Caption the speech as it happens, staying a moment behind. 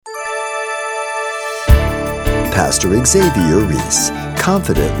Pastor Xavier Reese,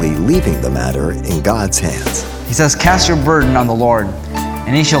 confidently leaving the matter in God's hands. He says, cast your burden on the Lord,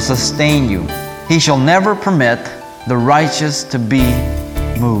 and He shall sustain you. He shall never permit the righteous to be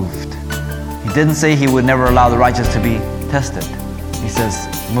moved. He didn't say He would never allow the righteous to be tested. He says,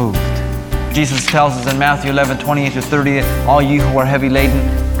 moved. Jesus tells us in Matthew 11:28-30, all you who are heavy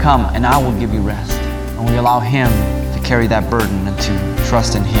laden, come and I will give you rest. And we allow Him to carry that burden and to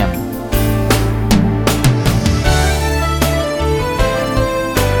trust in Him.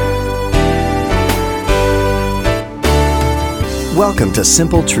 Welcome to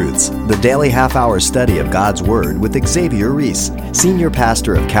Simple Truths, the daily half-hour study of God's Word with Xavier Reese, Senior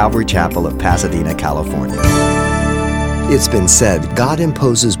Pastor of Calvary Chapel of Pasadena, California. It's been said God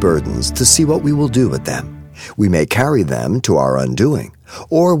imposes burdens to see what we will do with them. We may carry them to our undoing,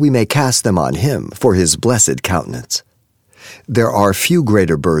 or we may cast them on Him for His blessed countenance. There are few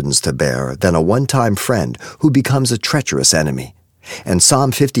greater burdens to bear than a one-time friend who becomes a treacherous enemy. And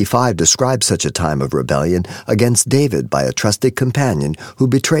Psalm 55 describes such a time of rebellion against David by a trusted companion who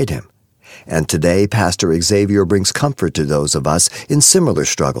betrayed him. And today, Pastor Xavier brings comfort to those of us in similar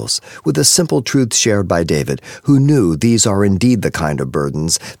struggles with a simple truth shared by David, who knew these are indeed the kind of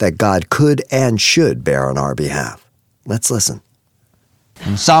burdens that God could and should bear on our behalf. Let's listen.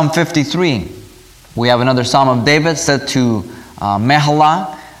 In Psalm 53, we have another Psalm of David set to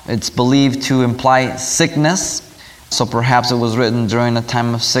Mahlah. It's believed to imply sickness. So perhaps it was written during a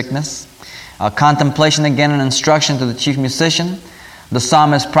time of sickness. Contemplation again and instruction to the chief musician. The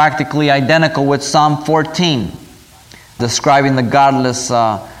psalm is practically identical with Psalm 14, describing the godless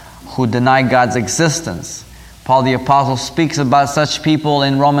who deny God's existence. Paul the Apostle speaks about such people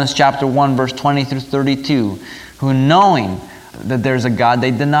in Romans chapter 1, verse 20-32, who knowing that there's a God,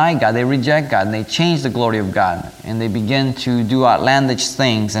 they deny God, they reject God, and they change the glory of God, and they begin to do outlandish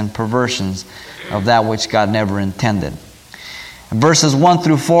things and perversions of that which God never intended. Verses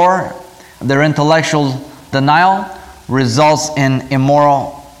 1-4, their intellectual denial results in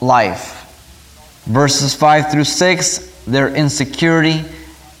immoral life. Verses 5-6, their insecurity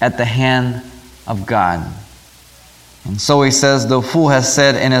at the hand of God. And so he says, the fool has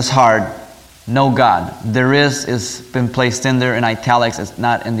said in his heart, no God. There is been placed in there in italics, it's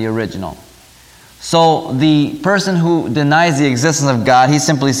not in the original. So the person who denies the existence of God, he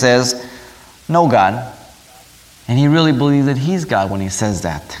simply says, no God. And he really believes that he's God when he says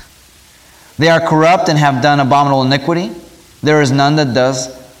that. They are corrupt and have done abominable iniquity. There is none that does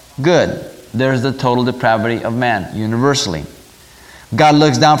good. There's the total depravity of man, universally. God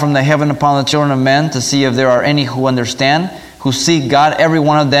looks down from the heaven upon the children of men to see if there are any who understand, who seek God. Every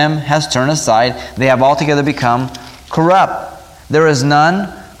one of them has turned aside. They have altogether become corrupt. There is none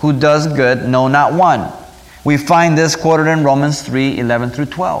who does good, no, not one. We find this quoted in Romans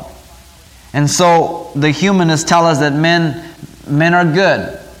 3:11-12. And so the humanists tell us that men are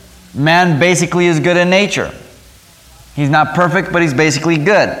good. Man basically is good in nature. He's not perfect, but he's basically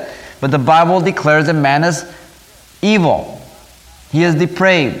good. But the Bible declares that man is evil. He is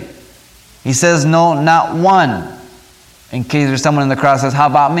depraved. He says, no, not one. In case there's someone in the crowd that says, how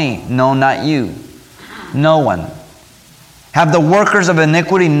about me? No, not you. No one. Have the workers of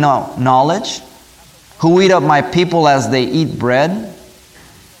iniquity no knowledge, who eat up my people as they eat bread,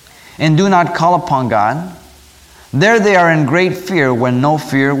 and do not call upon God? There they are in great fear when no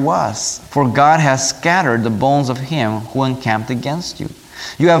fear was. For God has scattered the bones of him who encamped against you.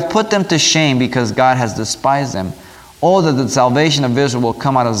 You have put them to shame because God has despised them. Oh, that the salvation of Israel will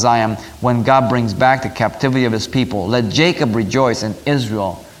come out of Zion when God brings back the captivity of his people. Let Jacob rejoice and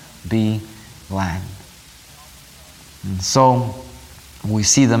Israel be glad. And so we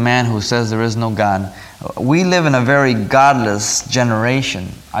see the man who says there is no God. We live in a very godless generation.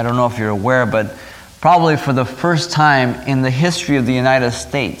 I don't know if you're aware, but probably for the first time in the history of the United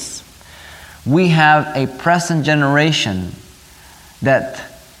States, we have a present generation that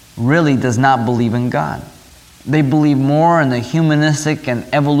really does not believe in God. They believe more in the humanistic and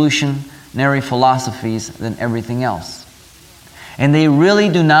evolutionary philosophies than everything else. And they really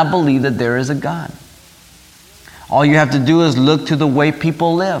do not believe that there is a God. All you have to do is look to the way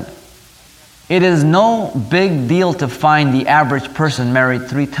people live. It is no big deal to find the average person married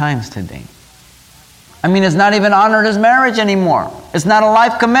 3 times today. I mean, it's not even honored as marriage anymore. It's not a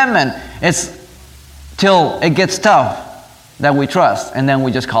life commitment. It's till it gets tough that we trust, and then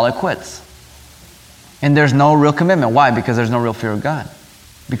we just call it quits. And there's no real commitment. Why? Because there's no real fear of God.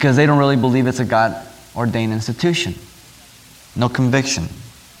 Because they don't really believe it's a God-ordained institution. No conviction.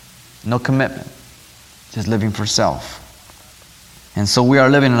 No commitment. Just living for self. And so we are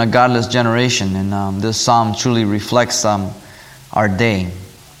living in a godless generation, and this psalm truly reflects our day.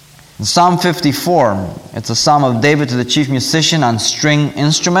 In Psalm 54, it's a psalm of David to the chief musician on string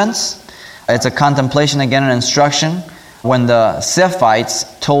instruments. It's a contemplation, again, an instruction. When the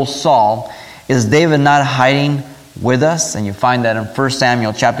Ziphites told Saul, "Is David not hiding with us?" And you find that in 1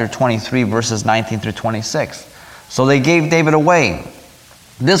 Samuel chapter 23, verses 19 through 26. So they gave David away.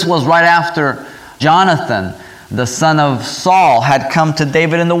 This was right after Jonathan, the son of Saul, had come to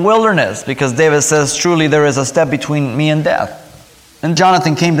David in the wilderness, because David says, "Truly there is a step between me and death." And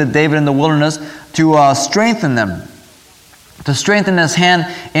Jonathan came to David in the wilderness to strengthen them, to strengthen his hand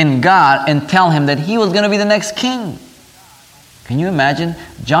in God and tell him that he was going to be the next king. Can you imagine?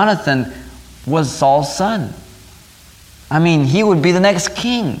 Jonathan was Saul's son. I mean, he would be the next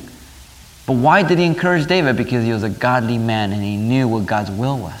king. But why did he encourage David? Because he was a godly man and he knew what God's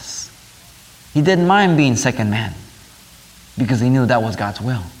will was. He didn't mind being second man because he knew that was God's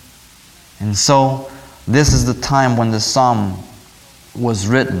will. And so this is the time when the psalm was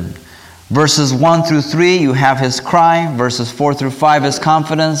written. Verses 1 through 3, you have his cry. Verses 4 through 5, his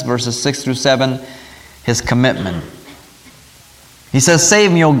confidence. Verses 6 through 7, his commitment. He says,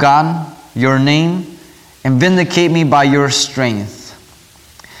 "Save me, O God, your name, and vindicate me by your strength.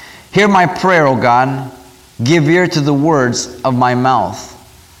 Hear my prayer, O God. Give ear to the words of my mouth.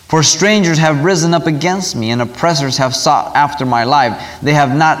 For strangers have risen up against me, and oppressors have sought after my life. They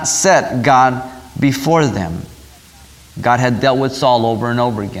have not set God before them." God had dealt with Saul over and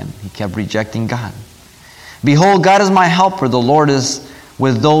over again. He kept rejecting God. "Behold, God is my helper. The Lord is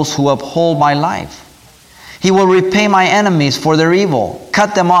with those who uphold my life. He will repay my enemies for their evil.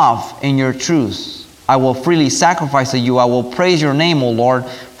 Cut them off in your truth. I will freely sacrifice to you. I will praise your name, O Lord,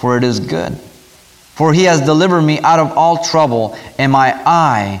 for it is good. For he has delivered me out of all trouble, and my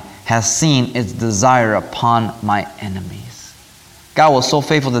eye has seen its desire upon my enemies." God was so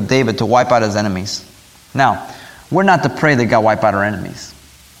faithful to David to wipe out his enemies. Now, we're not to pray that God wipe out our enemies.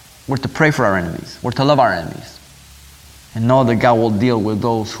 We're to pray for our enemies. We're to love our enemies. And know that God will deal with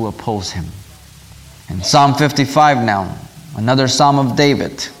those who oppose him. In Psalm 55 now, another psalm of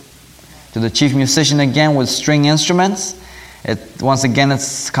David. To the chief musician again with string instruments. Once again,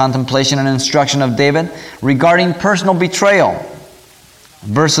 it's contemplation and instruction of David regarding personal betrayal.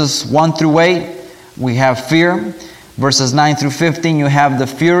 Verses 1 through 8, we have fear. Verses 9 through 15, you have the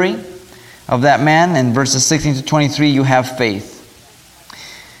fury of that man. And verses 16 to 23, you have faith.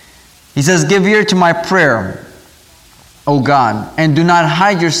 He says, "Give ear to my prayer, O God, and do not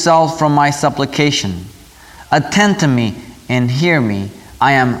hide yourself from my supplication. Attend to me and hear me.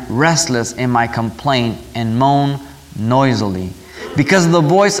 I am restless in my complaint and moan noisily. Because of the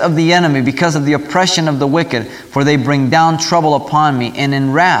voice of the enemy, because of the oppression of the wicked, for they bring down trouble upon me, and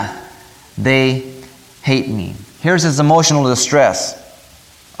in wrath they hate me." Here's his emotional distress.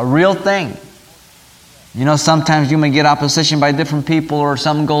 A real thing. You know, sometimes you may get opposition by different people or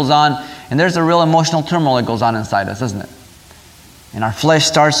something goes on, and there's a real emotional turmoil that goes on inside us, isn't it? And our flesh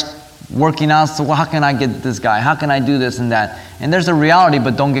starts working out, so well, how can I get this guy? How can I do this and that? And there's a reality,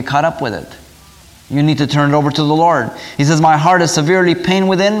 but don't get caught up with it. You need to turn it over to the Lord. He says, "My heart is severely pained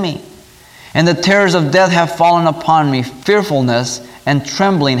within me, and the terrors of death have fallen upon me. Fearfulness and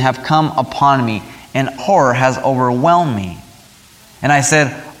trembling have come upon me, and horror has overwhelmed me. And I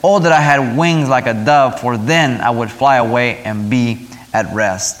said, oh, that I had wings like a dove, for then I would fly away and be at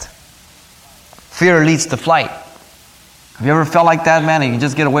rest." Fear leads to flight. Have you ever felt like that, man? You can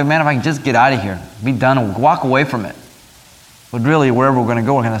just get away. Man, if I can just get out of here, be done, and walk away from it. But really, wherever we're going to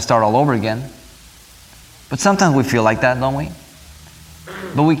go, we're going to start all over again. But sometimes we feel like that, don't we?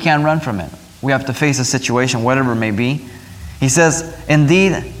 But we can't run from it. We have to face a situation, whatever it may be. He says,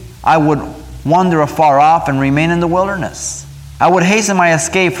 "Indeed, I would wander afar off and remain in the wilderness. I would hasten my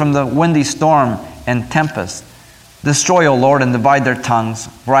escape from the windy storm and tempest. Destroy, O Lord, and divide their tongues,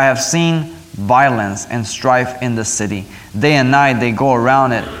 for I have seen violence and strife in the city. Day and night they go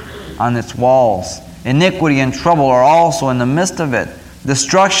around it on its walls. Iniquity and trouble are also in the midst of it.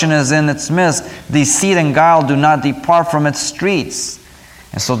 Destruction is in its midst. Deceit and guile do not depart from its streets."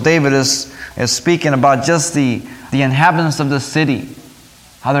 And so David is speaking about just the inhabitants of the city,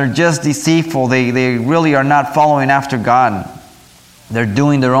 how they're just deceitful. They really are not following after God. They're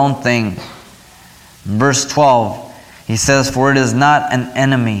doing their own thing. In verse 12, he says, "For it is not an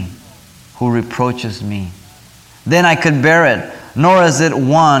enemy who reproaches me. Then I could bear it. Nor is it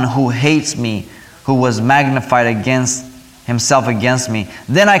one who hates me, who was magnified against himself against me.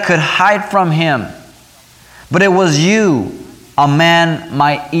 Then I could hide from him. But it was you, a man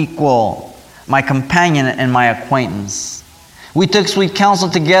my equal, my companion and my acquaintance. We took sweet counsel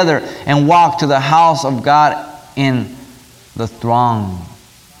together and walked to the house of God in the throng."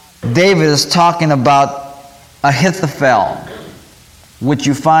 David is talking about Ahithophel. which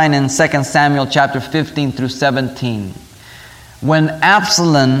you find in 2 Samuel chapter 15 through 17. When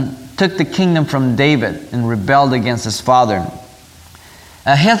Absalom took the kingdom from David and rebelled against his father,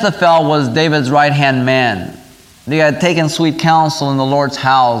 Ahithophel was David's right-hand man. They had taken sweet counsel in the Lord's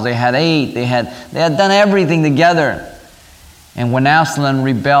house. They had ate. They had done everything together. And when Absalom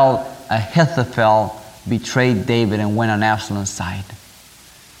rebelled, Ahithophel betrayed David and went on Absalom's side.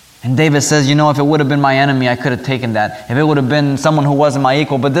 And David says, if it would have been my enemy, I could have taken that. If it would have been someone who wasn't my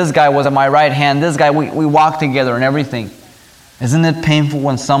equal, but this guy was at my right hand. This guy, we walked together and everything. Isn't it painful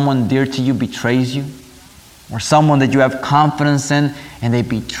when someone dear to you betrays you? Or someone that you have confidence in and they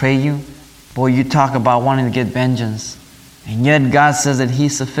betray you? Boy, you talk about wanting to get vengeance. And yet God says that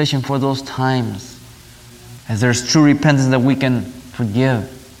He's sufficient for those times. As there's true repentance that we can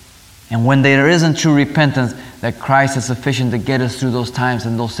forgive. And when there isn't true repentance, that Christ is sufficient to get us through those times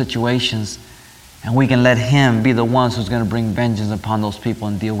and those situations. And we can let Him be the one who's going to bring vengeance upon those people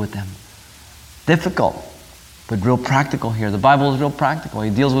and deal with them. Difficult, but real practical here. The Bible is real practical.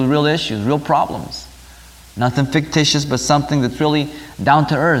 He deals with real issues, real problems. Nothing fictitious, but something that's really down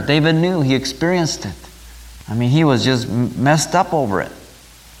to earth. David knew. He experienced it. He was just messed up over it.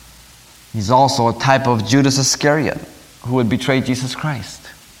 He's also a type of Judas Iscariot who would betray Jesus Christ,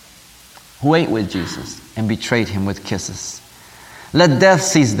 who ate with Jesus and betrayed Him with kisses. Let death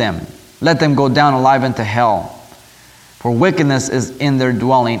seize them. Let them go down alive into hell. For wickedness is in their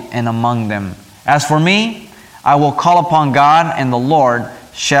dwelling and among them. As for me, I will call upon God, and the Lord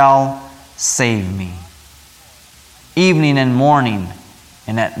shall save me. Evening and morning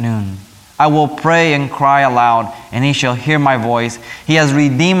and at noon, I will pray and cry aloud, and He shall hear my voice. He has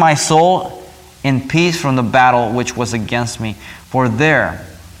redeemed my soul in peace from the battle which was against me, for there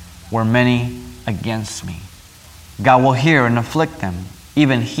were many against me. God will hear and afflict them,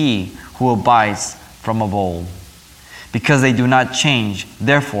 even He who abides from of old. Because they do not change,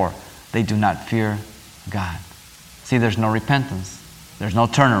 therefore they do not fear God. See, there's no repentance. There's no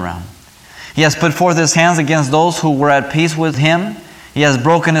turnaround. He has put forth His hands against those who were at peace with Him. He has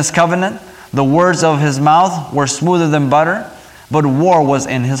broken His covenant. The words of His mouth were smoother than butter, but war was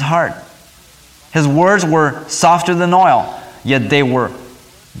in His heart. His words were softer than oil, yet they were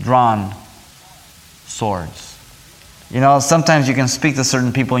drawn swords. Sometimes you can speak to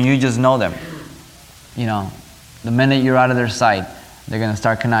certain people and you just know them. The minute you're out of their sight, they're going to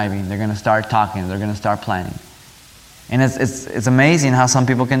start conniving. They're going to start talking. They're going to start planning. And it's amazing how some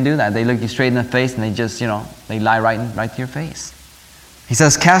people can do that. They look you straight in the face and they just, they lie right to your face. He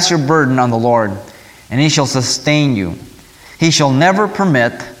says, cast your burden on the Lord, and He shall sustain you. He shall never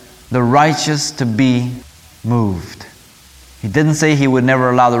permit the righteous to be moved. He didn't say He would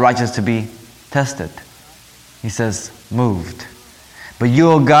never allow the righteous to be tested. He says, moved. But you,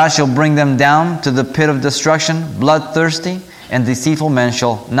 O God, shall bring them down to the pit of destruction. Bloodthirsty and deceitful men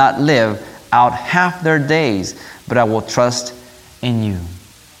shall not live out half their days, but I will trust in you.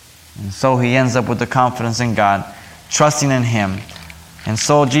 And so he ends up with the confidence in God, trusting in Him. And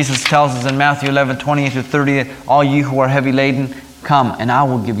so Jesus tells us in Matthew 11:28-30, all you who are heavy laden, come and I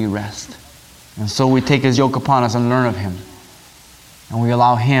will give you rest. And so we take His yoke upon us and learn of Him. And we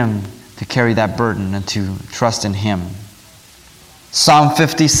allow Him to carry that burden and to trust in Him. Psalm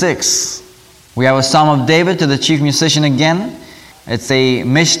 56. We have a Psalm of David to the chief musician again. It's a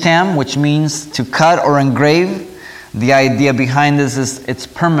mishtam, which means to cut or engrave. The idea behind this is its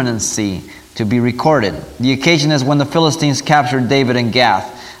permanency, to be recorded. The occasion is when the Philistines captured David in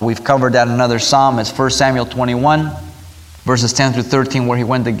Gath. We've covered that in another psalm. It's 1 Samuel 21, verses 10-13, where he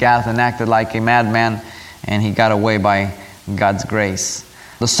went to Gath and acted like a madman, and he got away by God's grace.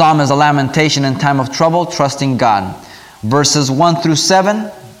 The psalm is a lamentation in time of trouble, trusting God. Verses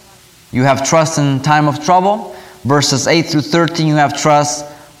 1-7, you have trust in time of trouble. Verses 8-13, you have trust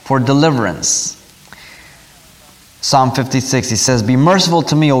for deliverance. Psalm 56, he says, be merciful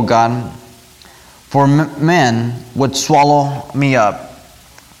to me, O God, for men would swallow me up.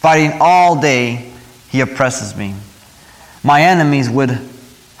 Fighting all day, he oppresses me. My enemies would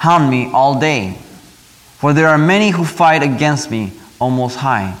hound me all day. For there are many who fight against me, O Most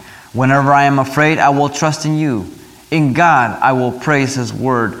High. Whenever I am afraid, I will trust in you. In God, I will praise His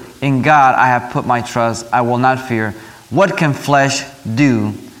word. In God, I have put my trust. I will not fear. What can flesh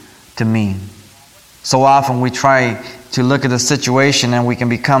do to me? So often we try to look at the situation and we can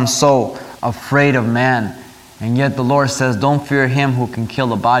become so afraid of man. And yet the Lord says, don't fear him who can kill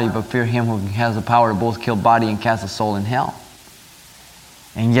the body, but fear him who has the power to both kill body and cast the soul in hell.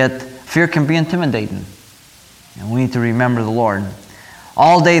 And yet fear can be intimidating. And we need to remember the Lord.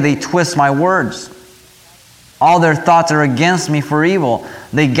 All day they twist my words. All their thoughts are against me for evil.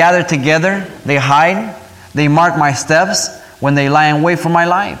 They gather together, they hide, they mark my steps, when they lie in wait for my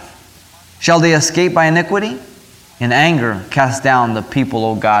life? Shall they escape by iniquity? In anger, cast down the people,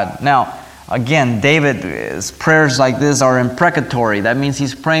 O God. Now, again, David's prayers like this are imprecatory. That means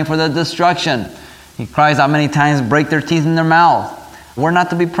he's praying for their destruction. He cries out many times, break their teeth in their mouth. We're not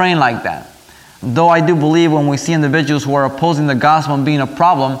to be praying like that. Though I do believe when we see individuals who are opposing the gospel and being a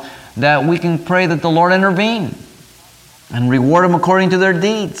problem, that we can pray that the Lord intervene and reward them according to their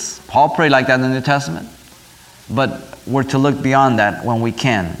deeds. Paul prayed like that in the New Testament. But we're to look beyond that when we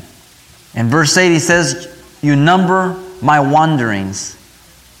can. In verse 8 he says, you number my wanderings.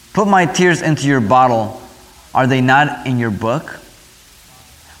 Put my tears into your bottle. Are they not in your book?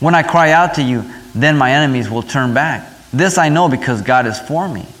 When I cry out to you, then my enemies will turn back. This I know because God is for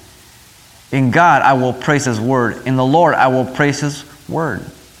me. In God I will praise His word. In the Lord I will praise His word.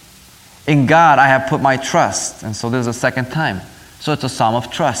 In God I have put my trust. And so there's a second time. So it's a psalm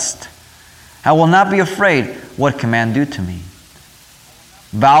of trust. I will not be afraid. What can man do to me?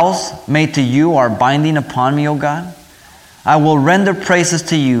 Vows made to you are binding upon me, O God. I will render praises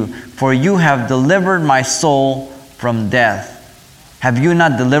to you, for you have delivered my soul from death. Have you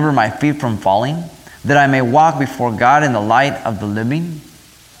not delivered my feet from falling, that I may walk before God in the light of the living?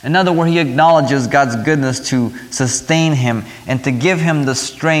 In other words, he acknowledges God's goodness to sustain him and to give him the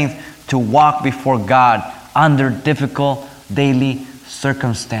strength to walk before God under difficult daily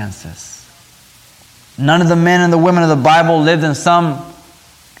circumstances. None of the men and the women of the Bible lived in some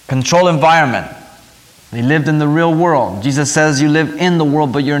controlled environment. They lived in the real world. Jesus says you live in the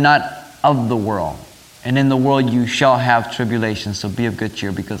world, but you're not of the world. And in the world you shall have tribulation. So be of good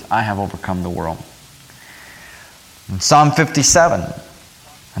cheer, because I have overcome the world. In Psalm 57,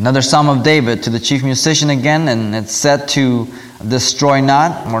 another Psalm of David, to the chief musician again, and it's set to destroy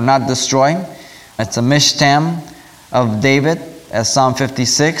not, or not destroy. It's a mishtam of David, as Psalm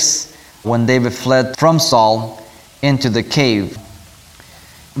 56, when David fled from Saul into the cave.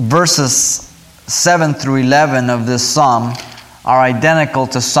 Verses 7 through 11 of this psalm are identical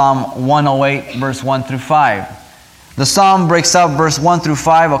to Psalm 108, verse 1 through 5. The psalm breaks up verse 1 through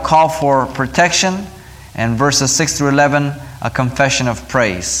 5, a call for protection, and verses 6 through 11, a confession of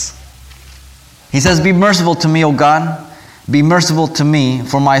praise. He says, be merciful to me, O God. Be merciful to me,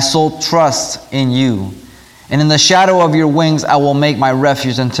 for my soul trusts in you. And in the shadow of your wings I will make my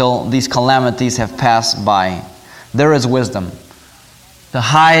refuge until these calamities have passed by. There is wisdom, to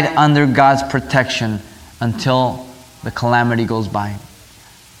hide under God's protection until the calamity goes by.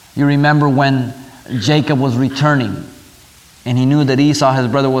 You remember when Jacob was returning and he knew that Esau, his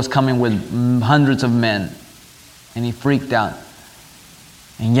brother, was coming with hundreds of men, and he freaked out.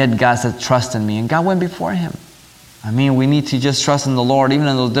 And yet God said, trust in me. And God went before him. I mean, we need to just trust in the Lord even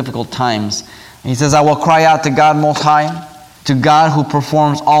in those difficult times. And he says, I will cry out to God Most High, to God who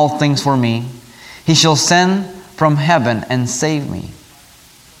performs all things for me. He shall send from heaven and save me.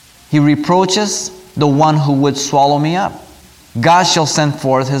 He reproaches the one who would swallow me up. God shall send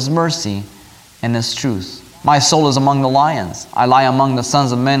forth His mercy and His truth. My soul is among the lions. I lie among the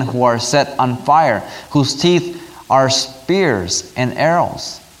sons of men who are set on fire, whose teeth are spears and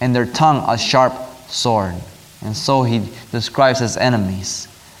arrows, and their tongue a sharp sword. And so he describes his enemies,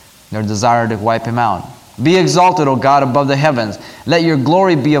 their desire to wipe him out. Be exalted, O God, above the heavens. Let your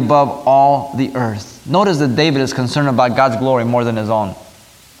glory be above all the earth. Notice that David is concerned about God's glory more than his own.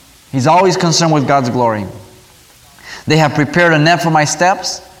 He's always concerned with God's glory. They have prepared a net for my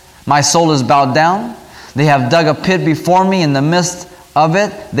steps. My soul is bowed down. They have dug a pit before me. In the midst of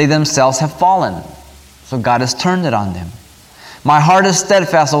it, they themselves have fallen. So God has turned it on them. My heart is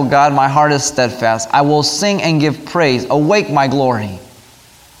steadfast, O God. My heart is steadfast. I will sing and give praise. Awake, my glory.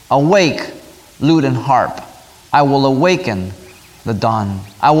 Awake, lute and harp. I will awaken the dawn.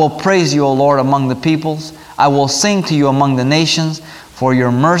 I will praise you, O Lord, among the peoples. I will sing to you among the nations. For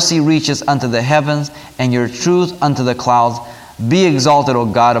your mercy reaches unto the heavens, and your truth unto the clouds. Be exalted, O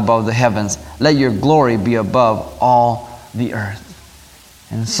God, above the heavens. Let your glory be above all the earth.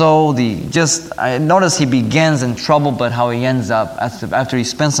 And so I notice he begins in trouble, but how he ends up after he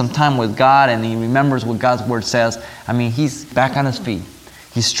spends some time with God and he remembers what God's word says. I mean, he's back on his feet.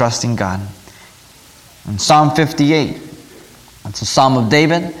 He's trusting God. In Psalm 58, it's a psalm of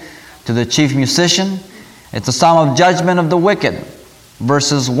David to the chief musician. It's a psalm of judgment of the wicked.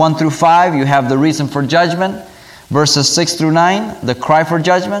 Verses 1 through 5, you have the reason for judgment. Verses 6 through 9, the cry for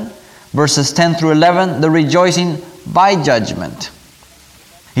judgment. Verses 10 through 11, the rejoicing by judgment.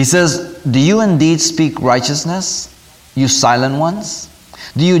 He says, do you indeed speak righteousness, you silent ones?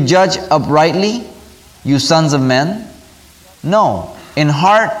 Do you judge uprightly, you sons of men? No, in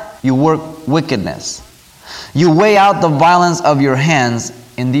heart you work wickedness. You weigh out the violence of your hands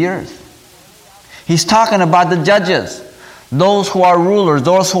in the earth. He's talking about the judges. Those who are rulers,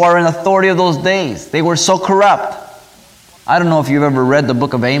 those who are in authority of those days, they were so corrupt. I don't know if you've ever read the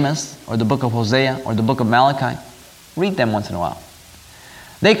book of Amos or the book of Hosea or the book of Malachi. Read them once in a while.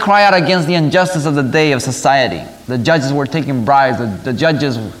 They cry out against the injustice of the day of society. The judges were taking bribes. The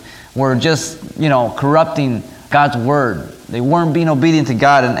judges were just, corrupting God's word. They weren't being obedient to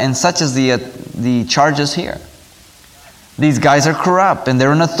God, and such is the charges here. These guys are corrupt, and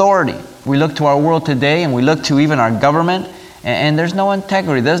they're in authority. We look to our world today, and we look to even our government, and there's no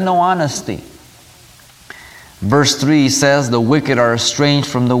integrity. There's no honesty. Verse 3 says, the wicked are estranged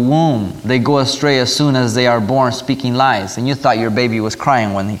from the womb. They go astray as soon as they are born, speaking lies. And you thought your baby was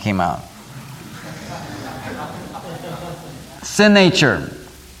crying when he came out. Sin nature.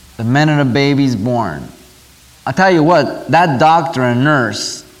 The minute a baby's born. I'll tell you what, that doctor and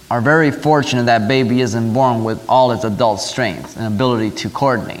nurse are very fortunate that baby isn't born with all its adult strength and ability to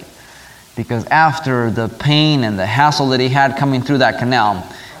coordinate. Because after the pain and the hassle that he had coming through that canal,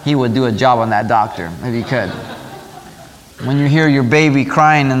 he would do a job on that doctor, if he could. When you hear your baby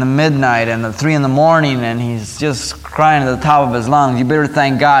crying in the midnight and the 3 in the morning and he's just crying at the top of his lungs, you better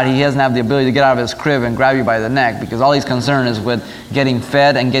thank God he doesn't have the ability to get out of his crib and grab you by the neck, because all he's concerned is with getting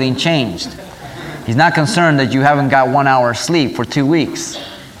fed and getting changed. He's not concerned that you haven't got 1 hour sleep for 2 weeks.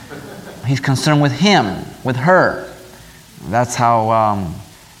 He's concerned with him, with her. That's how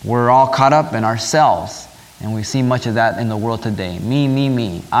we're all caught up in ourselves. And we see much of that in the world today.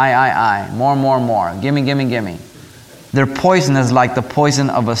 Me. I. More. Gimme. Their poison is like the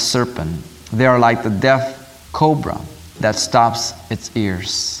poison of a serpent. They are like the deaf cobra that stops its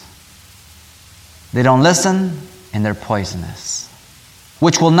ears. They don't listen, and they're poisonous.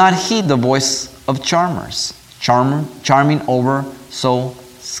 Which will not heed the voice of charmers, charming over so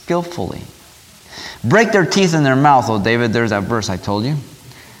skillfully. Break their teeth in their mouth, O David. There's that verse I told you.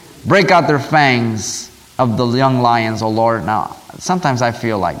 Break out their fangs of the young lions, O Lord. Now, sometimes I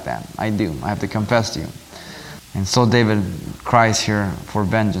feel like that. I do. I have to confess to you. And so David cries here for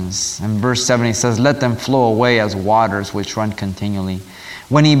vengeance. In verse 7 he says, let them flow away as waters which run continually.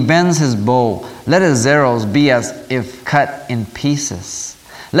 When he bends his bow, let his arrows be as if cut in pieces.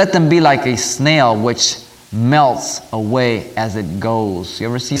 Let them be like a snail which melts away as it goes. You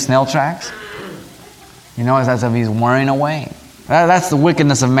ever see snail tracks? It's as if he's wearing away. That's the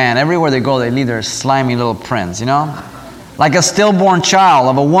wickedness of man. Everywhere they go, they leave their slimy little prints, Like a stillborn child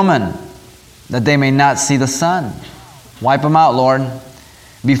of a woman, that they may not see the sun. Wipe them out, Lord.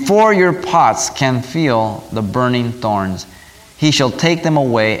 Before your pots can feel the burning thorns, he shall take them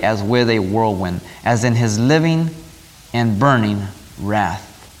away as with a whirlwind, as in his living and burning wrath.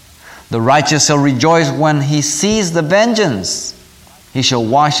 The righteous shall rejoice when he sees the vengeance. He shall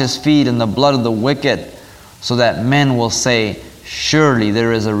wash his feet in the blood of the wicked, so that men will say, surely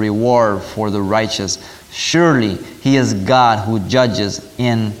there is a reward for the righteous. Surely he is God who judges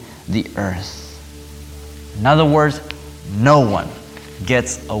in the earth. In other words, no one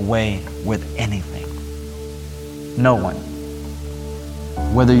gets away with anything. No one.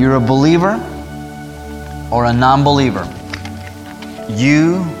 Whether you're a believer or a non-believer,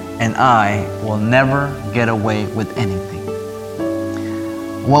 you and I will never get away with anything.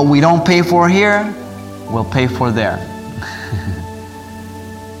 What we don't pay for here, we'll pay for there.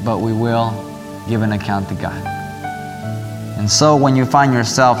 But we will give an account to God. And so when you find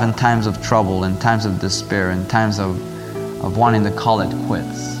yourself in times of trouble, in times of despair, in times of wanting to call it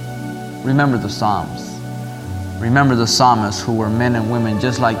quits, remember the Psalms. Remember the psalmists who were men and women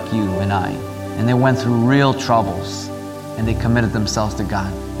just like you and I. And they went through real troubles, and they committed themselves to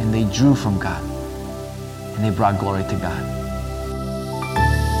God, and they drew from God, and they brought glory to God.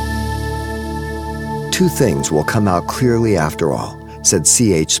 2 things will come out clearly after all, said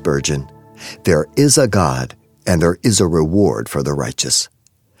C.H. Spurgeon. There is a God, and there is a reward for the righteous.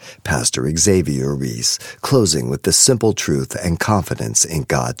 Pastor Xavier Reese, closing with the simple truth and confidence in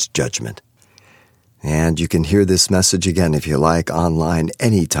God's judgment. And you can hear this message again if you like online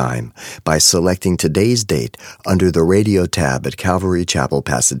anytime by selecting today's date under the radio tab at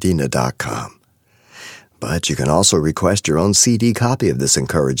CalvaryChapelPasadena.com. But you can also request your own CD copy of this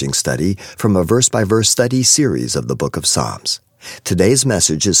encouraging study from a verse-by-verse study series of the Book of Psalms. Today's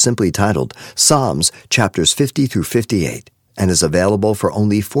message is simply titled Psalms chapters 50 through 58 and is available for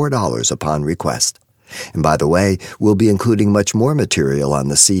only $4 upon request. And by the way, we'll be including much more material on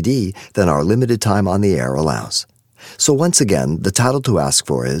the CD than our limited time on the air allows. So once again, the title to ask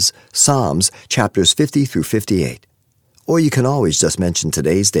for is Psalms chapters 50 through 58. Or you can always just mention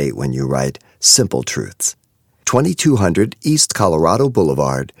today's date when you write Simple Truths. 2200 East Colorado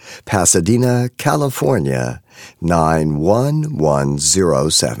Boulevard, Pasadena, California,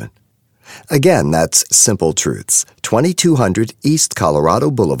 91107. Again, that's Simple Truths, 2200 East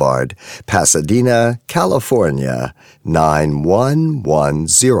Colorado Boulevard, Pasadena, California,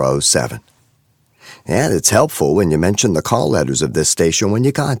 91107. And it's helpful when you mention the call letters of this station when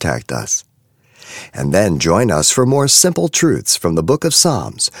you contact us. And then join us for more Simple Truths from the Book of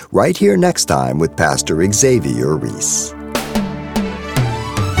Psalms, right here next time with Pastor Xavier Reese.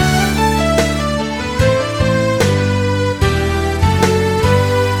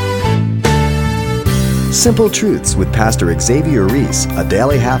 Simple Truths with Pastor Xavier Reese, a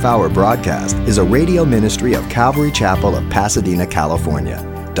daily half-hour broadcast, is a radio ministry of Calvary Chapel of Pasadena, California.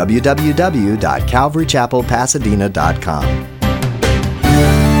 www.calvarychapelpasadena.com.